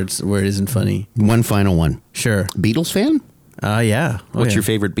situation where it isn't funny. One final one. Sure. Beatles fan? Yeah. What's your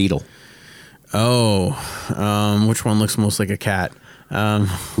favorite Beatle? Which one looks most like a cat?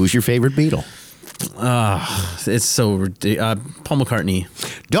 Who's your favorite Beatle? It's so ridiculous. Paul McCartney.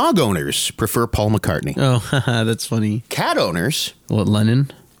 Dog owners prefer Paul McCartney. Oh, that's funny. Cat owners, What,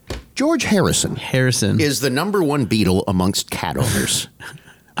 Lennon? George Harrison is the number one Beatle amongst cat owners.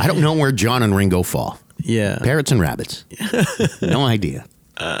 I don't know where John and Ringo fall. Yeah. Parrots and rabbits. No idea.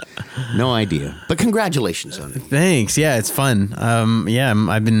 No idea. But congratulations on it. Thanks. Yeah, it's fun.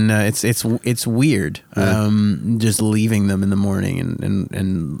 I've been. It's weird. Just leaving them in the morning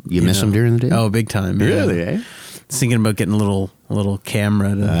and you miss them during the day. Oh, big time. Yeah. Really? Eh? Thinking about getting a little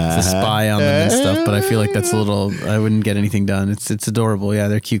camera to spy on them and stuff, but I feel like that's a little. I wouldn't get anything done. It's adorable. Yeah,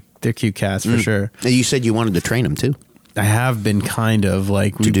 they're cute. They're cute cats for sure. Now, you said you wanted to train them too. I have been kind of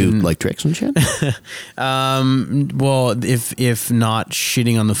like to do like tricks and shit. Well, if not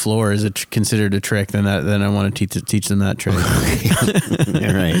shitting on the floor is considered a trick, then I want to teach them that trick.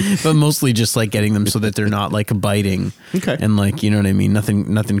 All right, but mostly just like getting them so that they're not like biting. Okay, and like, you know what I mean.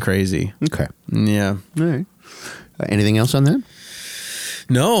 Nothing crazy. Okay. Yeah. All right. Anything else on that?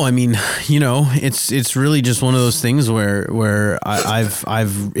 No, I mean, it's really just one of those things where I've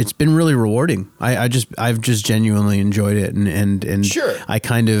it's been really rewarding. I've just genuinely enjoyed it, and sure. I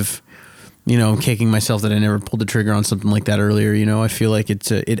kind of, kicking myself that I never pulled the trigger on something like that earlier. I feel like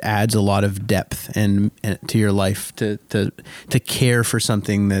it adds a lot of depth and to your life to care for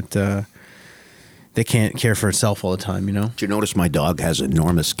something that can't care for itself all the time. Did you notice my dog has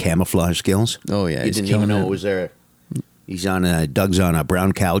enormous camouflage skills? Oh yeah, you didn't even know it was there. He's Doug's on a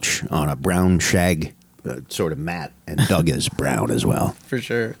brown couch on a brown shag sort of mat, and Doug is brown as well. For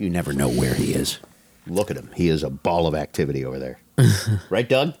sure. You never know where he is. Look at him. He is a ball of activity over there. Right,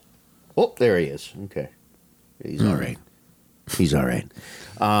 Doug? Oh, there he is. Okay. He's all right. He's all right.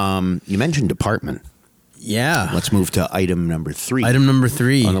 You mentioned department. Yeah. Let's move to item number 3. Item number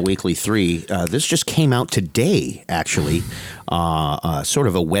 3 on the Weekly 3. This just came out today, actually. Sort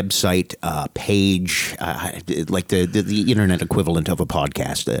of a website page, like the internet equivalent of a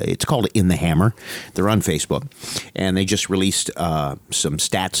podcast. It's called In the Hammer. They're on Facebook, and they just released some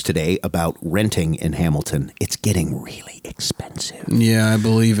stats today about renting in Hamilton. It's getting really expensive. Yeah, I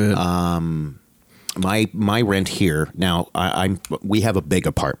believe it. My rent here now. We have a big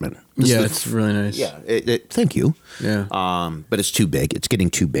apartment. It's really nice. Yeah, thank you. Yeah. But it's too big. It's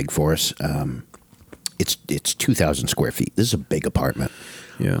getting too big for us. It's 2,000 square feet. This is a big apartment.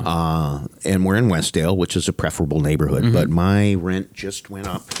 Yeah. And we're in Westdale, which is a preferable neighborhood. Mm-hmm. But my rent just went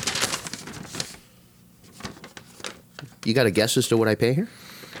up. You got a guess as to what I pay here?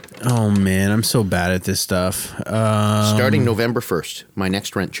 Oh man, I'm so bad at this stuff. Starting November 1st, my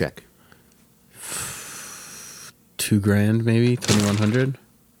next rent check. $2,000 maybe, 2,100.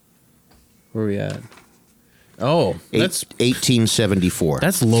 Where are we at? Oh, that's 1874.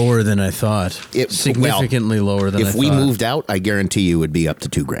 That's lower than I thought. Significantly lower than I thought. If we moved out, I guarantee you it would be up to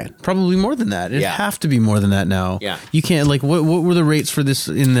 $2,000. Probably more than that. It'd have to be more than that now. Yeah. You can't what were the rates for this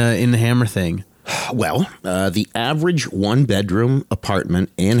in the Hammer thing? Well, the average 1-bedroom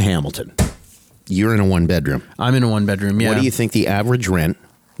apartment in Hamilton. You're in a 1-bedroom. I'm in a 1-bedroom. Yeah. What do you think the average rent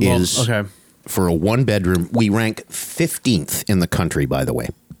is? Okay. For a 1-bedroom, we rank 15th in the country, by the way.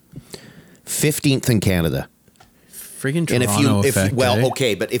 15th in Canada. Freaking Toronto effect.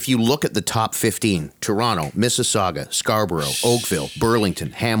 Okay, but if you look at the top 15, Toronto, Mississauga, Scarborough, Oakville,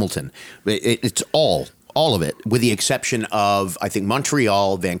 Burlington, Hamilton, it's all All of it, with the exception of, I think,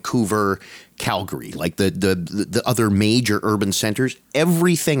 Montreal, Vancouver, Calgary, like the other major urban centers.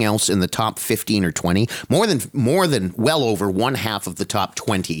 Everything else in the top 15 or 20, more than well over one half of the top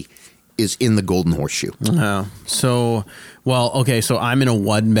 20 is in the Golden Horseshoe. Oh, so I'm in a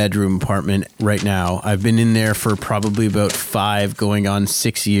 1-bedroom apartment right now. I've been in there for probably about 5 going on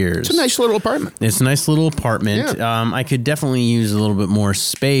 6 years. It's a nice little apartment. Yeah. I could definitely use a little bit more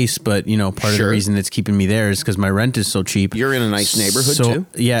space, but part of the reason that's keeping me there is because my rent is so cheap. You're in a nice neighborhood too.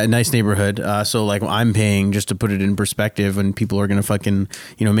 Yeah, a nice neighborhood. So like I'm paying, just to put it in perspective, and people are gonna fucking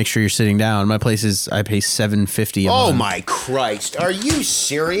make sure you're sitting down. My place is, I pay $750 a month. Oh my Christ, are you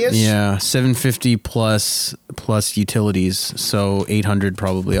serious? Yeah, $750 plus utilities, so $800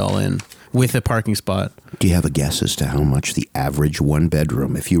 probably all in, with a parking spot. Do you have a guess as to how much the average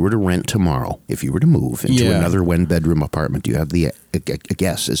 1-bedroom, if you were to rent tomorrow, if you were to move into another 1-bedroom apartment, do you have a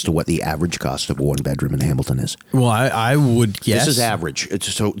guess as to what the average cost of a 1-bedroom in Hamilton is? Well, I would guess. This is average.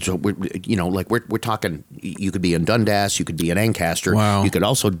 So we're talking, you could be in Dundas, you could be in Ancaster. Wow. You could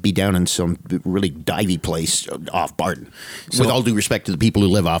also be down in some really divey place off Barton. With all due respect to the people who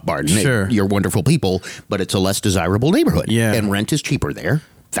live off Barton. Sure. You're wonderful people, but it's a less desirable neighborhood. Yeah. And rent is cheaper there.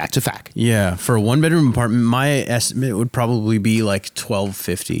 That's a fact. Yeah, for a 1-bedroom apartment, my estimate would probably be like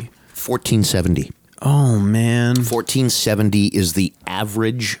 $1,250. $1,470. Oh man, $1,470 is the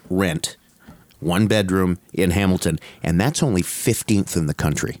average rent, 1-bedroom in Hamilton, and that's only 15th in the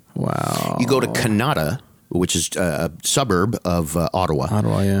country. Wow. You go to Kanata, which is a suburb of Ottawa.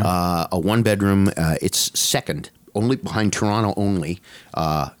 Ottawa, yeah. A 1-bedroom, it's second, only behind Toronto only.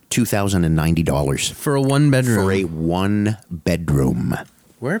 $2,090 for a 1-bedroom. For a 1-bedroom.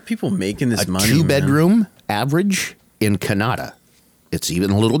 Where are people making this money? A 2-bedroom average in Kanata. It's even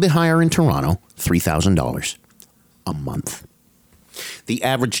a little bit higher in Toronto, $3,000 a month. The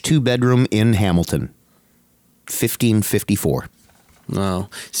average 2-bedroom in Hamilton, $1,554. No.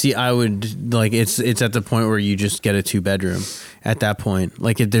 See, I would it's at the point where you just get a 2-bedroom. At that point,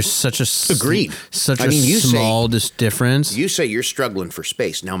 there's such a agreed. Small difference. You say you're struggling for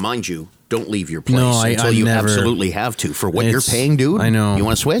space. Now, mind you, don't leave your place until you never, absolutely have to. For what you're paying, dude. I know. You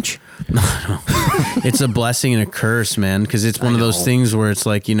want to switch? No. It's a blessing and a curse, man, because it's one of those things where it's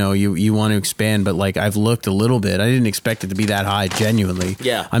like, you want to expand, but I've looked a little bit. I didn't expect it to be that high, genuinely.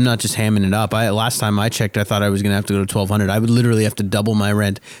 Yeah. I'm not just hamming it up. Last time I checked, I thought I was going to have to go to $1,200. I would literally have to double my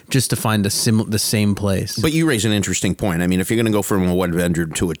rent just to find the same place. But you raise an interesting point. I mean, if you're going to go from a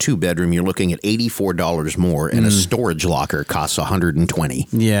 1-bedroom to a 2-bedroom, you're looking at $84 more, and a storage locker costs $120.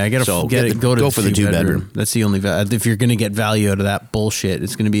 Yeah, I got to go for the 2-bedroom. That's the only if you're going to get value out of that bullshit,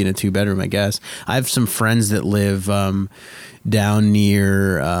 it's going to be in a 2-bedroom, I guess. I have some friends that live down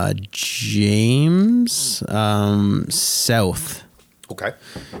near James South. Okay.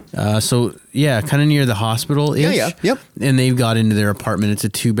 So yeah, kind of near the hospital-ish. Yeah, yep. And they've got into their apartment. It's a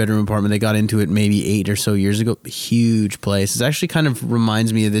 2-bedroom apartment. They got into it maybe 8 or so years ago. Huge place. It actually kind of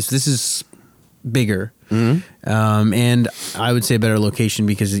reminds me of this. This is bigger. Mm-hmm. And I would say a better location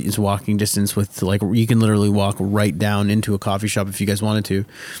because it's walking distance with you can literally walk right down into a coffee shop if you guys wanted to.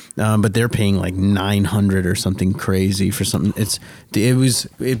 But they're paying $900 or something crazy for something.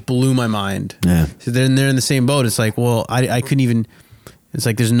 It blew my mind. Yeah. So they're in the same boat. It's like, well, I couldn't even. It's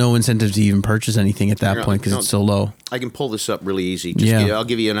like there's no incentive to even purchase anything at that point because it's so low. I can pull this up really easy. I'll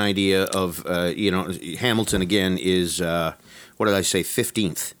give you an idea of, Hamilton again is, what did I say,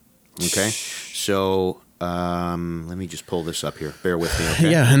 15th. Okay. So let me just pull this up here. Bear with me,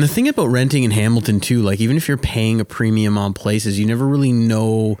 okay? Yeah, and the thing about renting in Hamilton too, even if you're paying a premium on places, you never really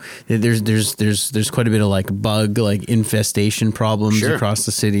know. There's quite a bit of bug infestation problems across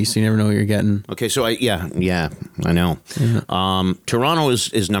the city, so you never know what you're getting. Okay, so I know. Yeah. Toronto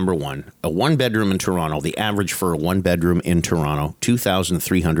is number one. A 1-bedroom in Toronto. The average for a 1-bedroom in Toronto,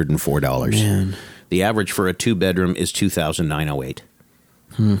 $2,304. Man. The average for a 2-bedroom is $2,908.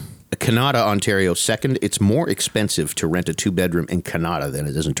 Kanata, Ontario, second. It's more expensive to rent a 2-bedroom in Kanata than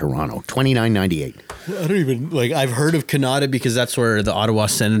it is in Toronto. $29.98. I don't even I've heard of Kanata because that's where the Ottawa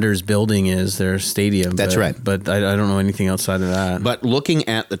Senators building is, their stadium. That's right. But I don't know anything outside of that. But looking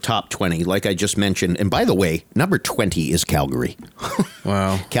at the top 20, like I just mentioned, and by the way, number 20 is Calgary.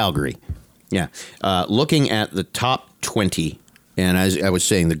 Wow. Calgary. Yeah. Looking at the top 20. And as I was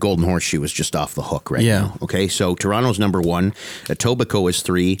saying, the Golden Horseshoe is just off the hook right now. Okay, so Toronto's number 1, Etobicoke is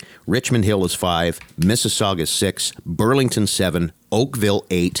 3, Richmond Hill is 5, Mississauga is 6, Burlington 7, Oakville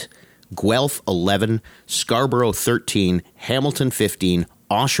 8, Guelph 11, Scarborough 13, Hamilton 15,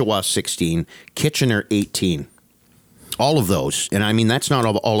 Oshawa 16, Kitchener 18. All of those. And I mean, that's not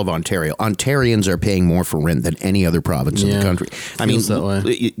all of Ontario. Ontarians are paying more for rent than any other province in the country. I mean, that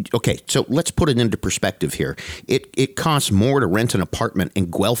way. Okay, so let's put it into perspective here. It costs more to rent an apartment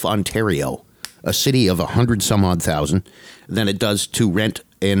in Guelph, Ontario, a city of 100-some-odd-thousand, than it does to rent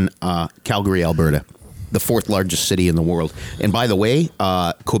in Calgary, Alberta, the fourth largest city in the world. And by the way,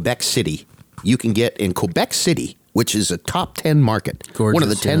 Quebec City, you can get in Quebec City, which is a top 10 market, Gorgeous, one of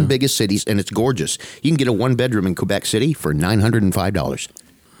the 10 biggest cities, and it's gorgeous. You can get a one-bedroom in Quebec City for $905.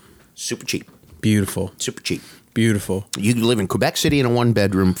 Super cheap. Beautiful. Super cheap. Beautiful. You can live in Quebec City in a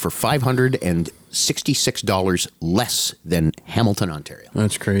one-bedroom for $566 less than Hamilton, Ontario.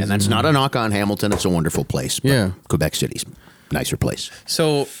 That's crazy. And that's not a knock on Hamilton. It's a wonderful place. But Yeah. Quebec City's a nicer place.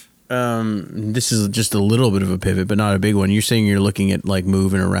 So this is just a little bit of a pivot, but not a big one. You're saying you're looking at like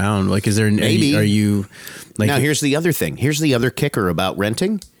moving around. Like, is there Maybe. Are you like? Now, here's the other thing. Here's the other kicker about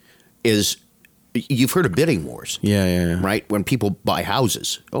renting is you've heard of bidding wars. Yeah. Right? When people buy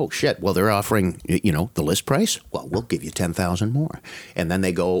houses. Oh, shit. Well, they're offering, the list price. Well, we'll give you $10,000 more. And then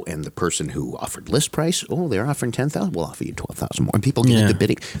they go, and the person who offered list price, oh, they're offering $10,000. We'll offer you $12,000 more. And people get into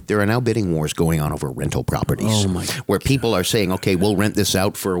bidding. There are now bidding wars going on over rental properties. Oh, my where people are saying, okay, we'll rent this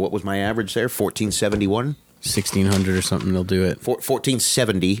out for, what was my average there? $1,471? 1,600 or something. They'll do it.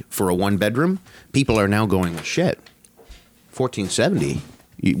 $1,470 for a one bedroom. People are now going, shit, $1,470.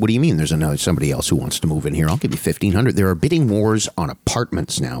 What do you mean? There's somebody else who wants to move in here. I'll give you $1,500. There are bidding wars on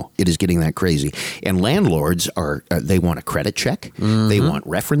apartments now. It is getting that crazy. And landlords they want a credit check. Mm-hmm. They want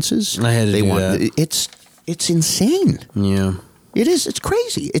references. I had to do that. It's insane. Yeah. It is. It's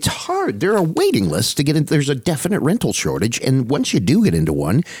crazy. It's hard. There are waiting lists to get in. There's a definite rental shortage. And once you do get into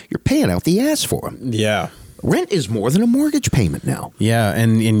one, you're paying out the ass for them. Yeah. Rent is more than a mortgage payment now. Yeah,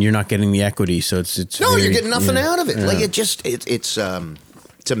 and you're not getting the equity, so it's no, you're getting nothing out of it. Yeah. Like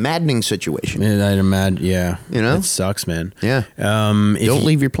it's a maddening situation. I'd imagine. Yeah, it sucks, man. Yeah. Don't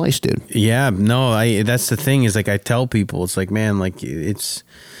leave your place, dude. Yeah, no. That's the thing is like I tell people, it's like, man, like it's.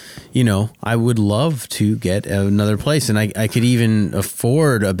 I would love to get another place, and I could even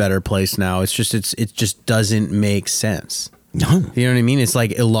afford a better place now. It's just it just doesn't make sense. No. You know what I mean? It's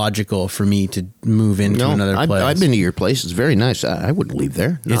like illogical for me to move into another place. I've been to your place. It's very nice. I wouldn't leave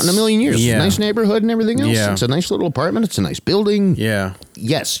there. Not in a million years. Yeah. It's a nice neighborhood and everything else. Yeah. It's a nice little apartment. It's a nice building. Yeah.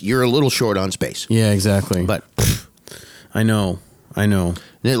 Yes, you're a little short on space. Yeah, exactly. But I know.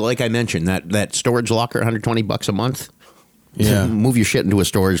 Like I mentioned, that storage locker, $120 a month. Yeah. Move your shit into a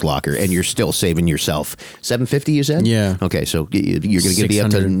storage locker, and you're still saving yourself $750. You said? Yeah. Okay, so you're going to be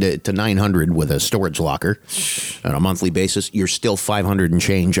up to $900 with a storage locker on a monthly basis. You're still $500 and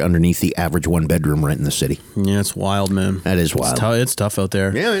change underneath the average one bedroom rent in the city. Yeah, it's wild, man. That is wild. It's tough out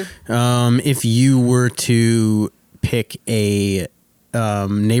there. Yeah. If you were to pick a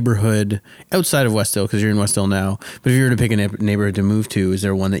neighborhood outside of Westdale, because you're in Westdale now, but if you were to pick a neighborhood to move to, is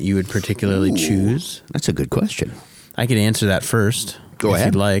there one that you would particularly choose? That's a good question. I could answer that first. Go ahead.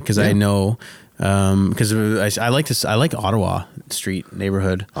 If you'd like, because I know, because I like Ottawa Street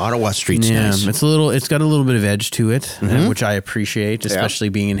neighborhood. Ottawa Street's nice. It's got a little bit of edge to it, which I appreciate, especially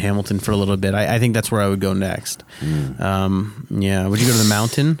being in Hamilton for a little bit. I think that's where I would go next. Would you go to the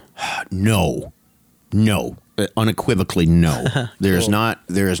Mountain? No. Unequivocally, no. There is not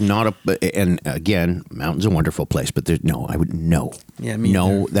and again, Mountain's a wonderful place, but I would no. Yeah, me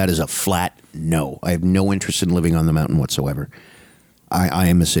no, either. that is a flat no. I have no interest in living on the mountain whatsoever. I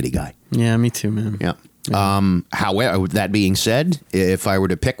am a city guy. Yeah, me too, man. Yeah. However, that being said, if I were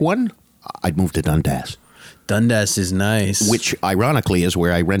to pick one, I'd move to Dundas. Dundas is nice. Which, ironically, is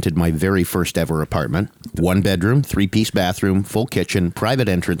where I rented my very first ever apartment. One bedroom, 3-piece bathroom, full kitchen, private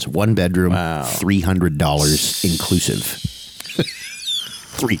entrance, one bedroom, $300 inclusive.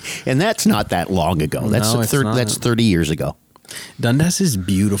 And that's not that long ago. That's 30 years ago. Dundas is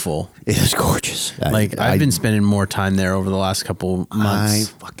beautiful. It is gorgeous. I've been spending more time there over the last couple months.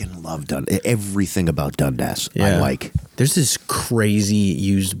 I fucking love Dundas. Everything about Dundas Yeah. I like. There's this crazy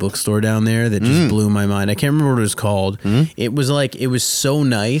used bookstore down there that just blew my mind. I can't remember what it was called. It was so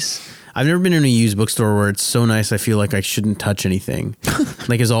nice. I've never been in a used bookstore where it's so nice I feel like I shouldn't touch anything.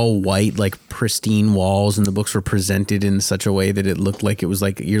 Like it's all white, like pristine walls, and the books were presented in such a way that it looked like it was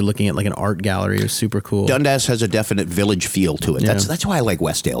like you're looking at like an art gallery. It was super cool. Dundas has a definite village feel to it. Yeah. That's why I like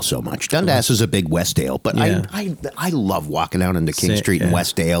Westdale so much. Dundas is a big Westdale, but Yeah. I love walking out into King Street in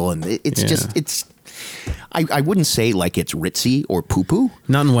Westdale, and it's I wouldn't say like it's ritzy or poo-poo.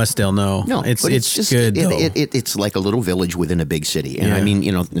 Not in Westdale, no. No, it's but just good. It's like a little village within a big city, and I mean,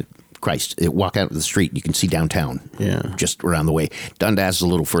 Christ, walk out of the street, you can see downtown. Yeah. Just around the way. Dundas is a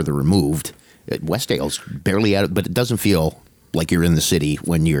little further removed. Westdale's barely out, but it doesn't feel like you're in the city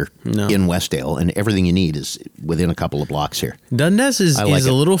when you're in Westdale, and everything you need is within a couple of blocks here. Dundas is a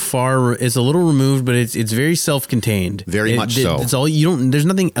little far. It's a little removed, but it's very self-contained. Very much so. It's all you don't. There's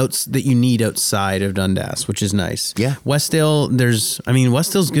nothing else that you need outside of Dundas, which is nice. Yeah. Westdale.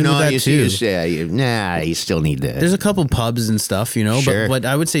 Westdale's good with that too. You still need that. There's a couple pubs and stuff, Sure. but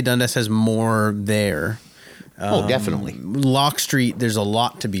I would say Dundas has more there. Definitely. Lock Street, there's a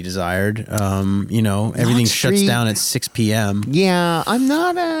lot to be desired. Everything shuts down at 6 p.m. Yeah, I'm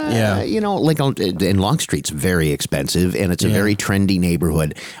not and Lock Street's very expensive, and it's a very trendy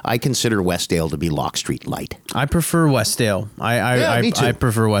neighborhood. I consider Westdale to be Lock Street light. I prefer Westdale. Me too. I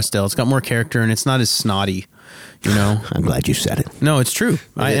prefer Westdale. It's got more character, and it's not as snotty. I'm glad you said it. No, it's true.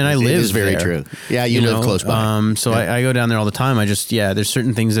 I live there. It is very true. Yeah, you live close by. So I go down there all the time. There's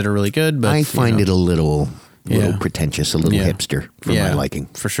certain things that are really good, but I find it a little pretentious, a little hipster for my liking.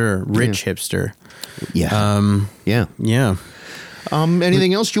 For sure. Rich hipster. Yeah. Yeah.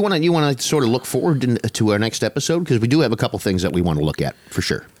 Anything else you want to sort of look forward to our next episode? Because we do have a couple things that we want to look at for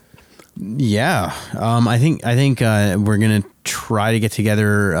sure. Yeah. I think we're going to try to get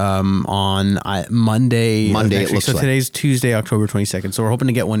together on Monday. It looks so like. Today's Tuesday, October 22nd. So we're hoping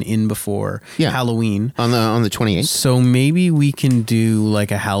to get one in before Halloween. On the 28th. So maybe we can do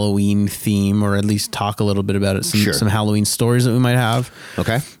like a Halloween theme, or at least talk a little bit about it. Some Halloween stories that we might have.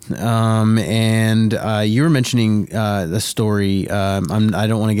 Okay. And you were mentioning the story. I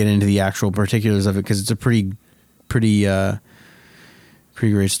don't want to get into the actual particulars of it because it's a pretty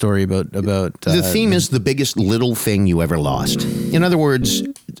great story about the theme is the biggest little thing you ever lost. In other words,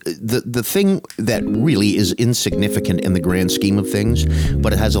 the thing that really is insignificant in the grand scheme of things,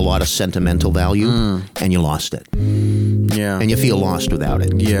 but it has a lot of sentimental value, and you lost it. Yeah. And you feel lost without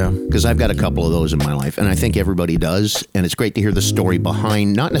it. Yeah. Because I've got a couple of those in my life, and I think everybody does. And it's great to hear the story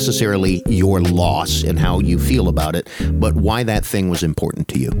behind not necessarily your loss and how you feel about it, but why that thing was important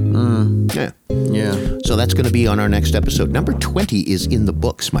to you. Yeah. Yeah. So that's going to be on our next episode. Number 20 is in the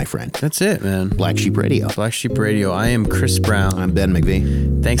books, my friend. That's it, man. Black Sheep Radio. Black Sheep Radio. I am Chris Brown. I'm Ben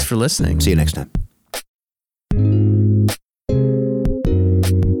McVie. Thanks for listening. See you next time.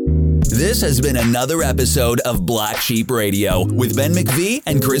 This has been another episode of Black Sheep Radio with Ben McVie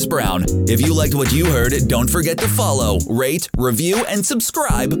and Chris Brown. If you liked what you heard, don't forget to follow, rate, review, and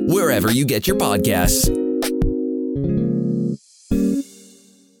subscribe wherever you get your podcasts.